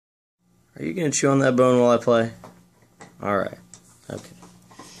Are you going to chew on that bone while I play? Alright. Okay.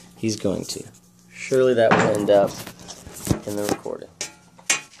 He's going to. Surely that will end up in the recording.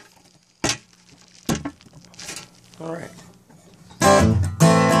 Alright.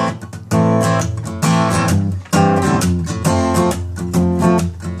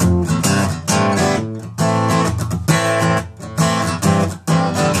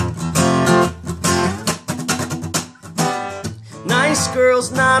 Nice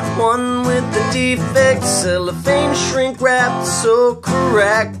girl's not one with the defects, cellophane shrink wrapped so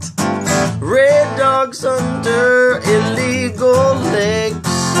correct, red dogs under illegal legs.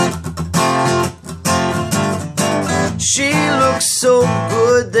 She looks so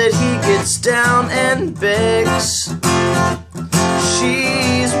good that he gets down and begs.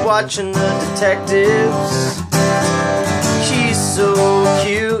 She's watching the detectives. He's so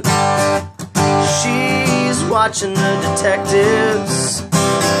cute. She's watching the detectives.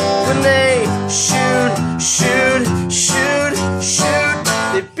 When they shoot,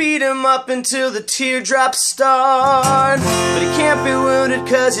 they beat him up until the teardrops start. But he can't be wounded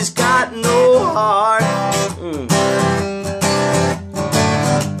 'cause he's got no heart.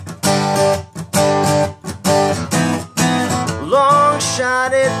 Long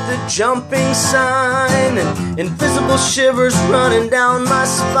shot at the jumping sign, and invisible shivers running down my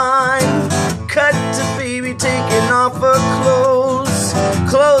spine. Cut to baby taking off her clothes,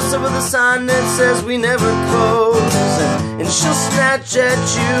 close over the sign that says we never close. And she'll snatch at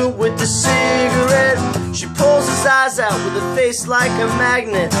you with the cigarette. She pulls his eyes out with a face like a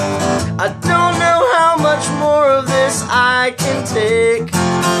magnet. I don't know how much more of this I can take.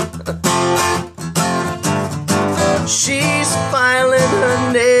 She's filing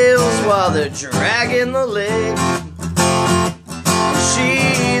her nails while they're dragging the leg.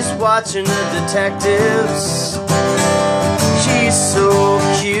 She's watching the detectives. She's so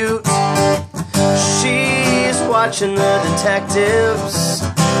cute. She's watching the detectives.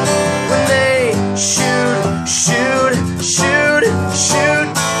 When they shoot,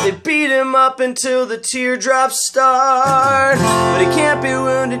 they beat him up until the teardrops start. But he can't be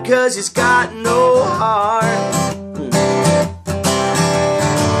wounded 'cause he's got no heart.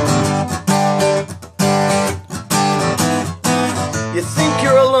 You think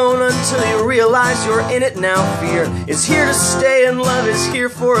you're alone until you realize you're in it now. Fear is here to stay and love is here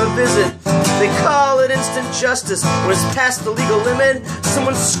for a visit. They call it instant justice when it's past the legal limit.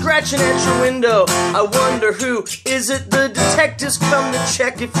 Someone's scratching at your window. I wonder who is it? The detectives come to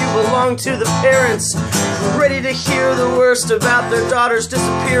check if you belong to the parents, ready to hear the worst about their daughter's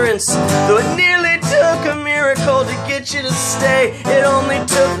disappearance. Though it nearly took a miracle to get you to stay, it only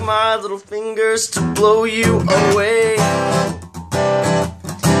took my little fingers to blow you away.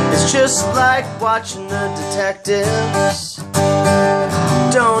 It's just like watching the detectives.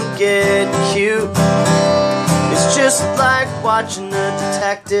 Don't get cute. It's just like watching the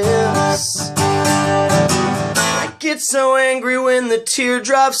detectives. I get so angry when the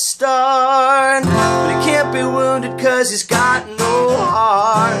teardrops start. But he can't be wounded 'cause he's got no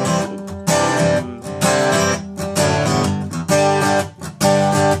heart.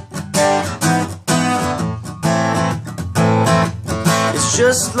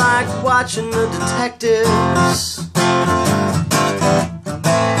 Just like watching the detectives.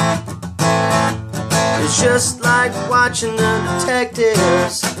 It's just like watching the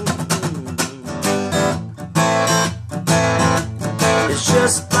detectives. It's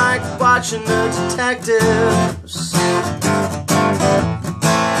just like watching the detectives.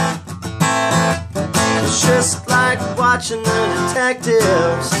 It's just like watching the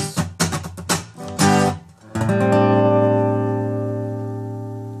detectives.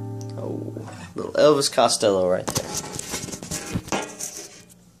 Little Elvis Costello right there.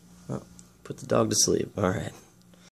 Oh, put the dog to sleep. Alright.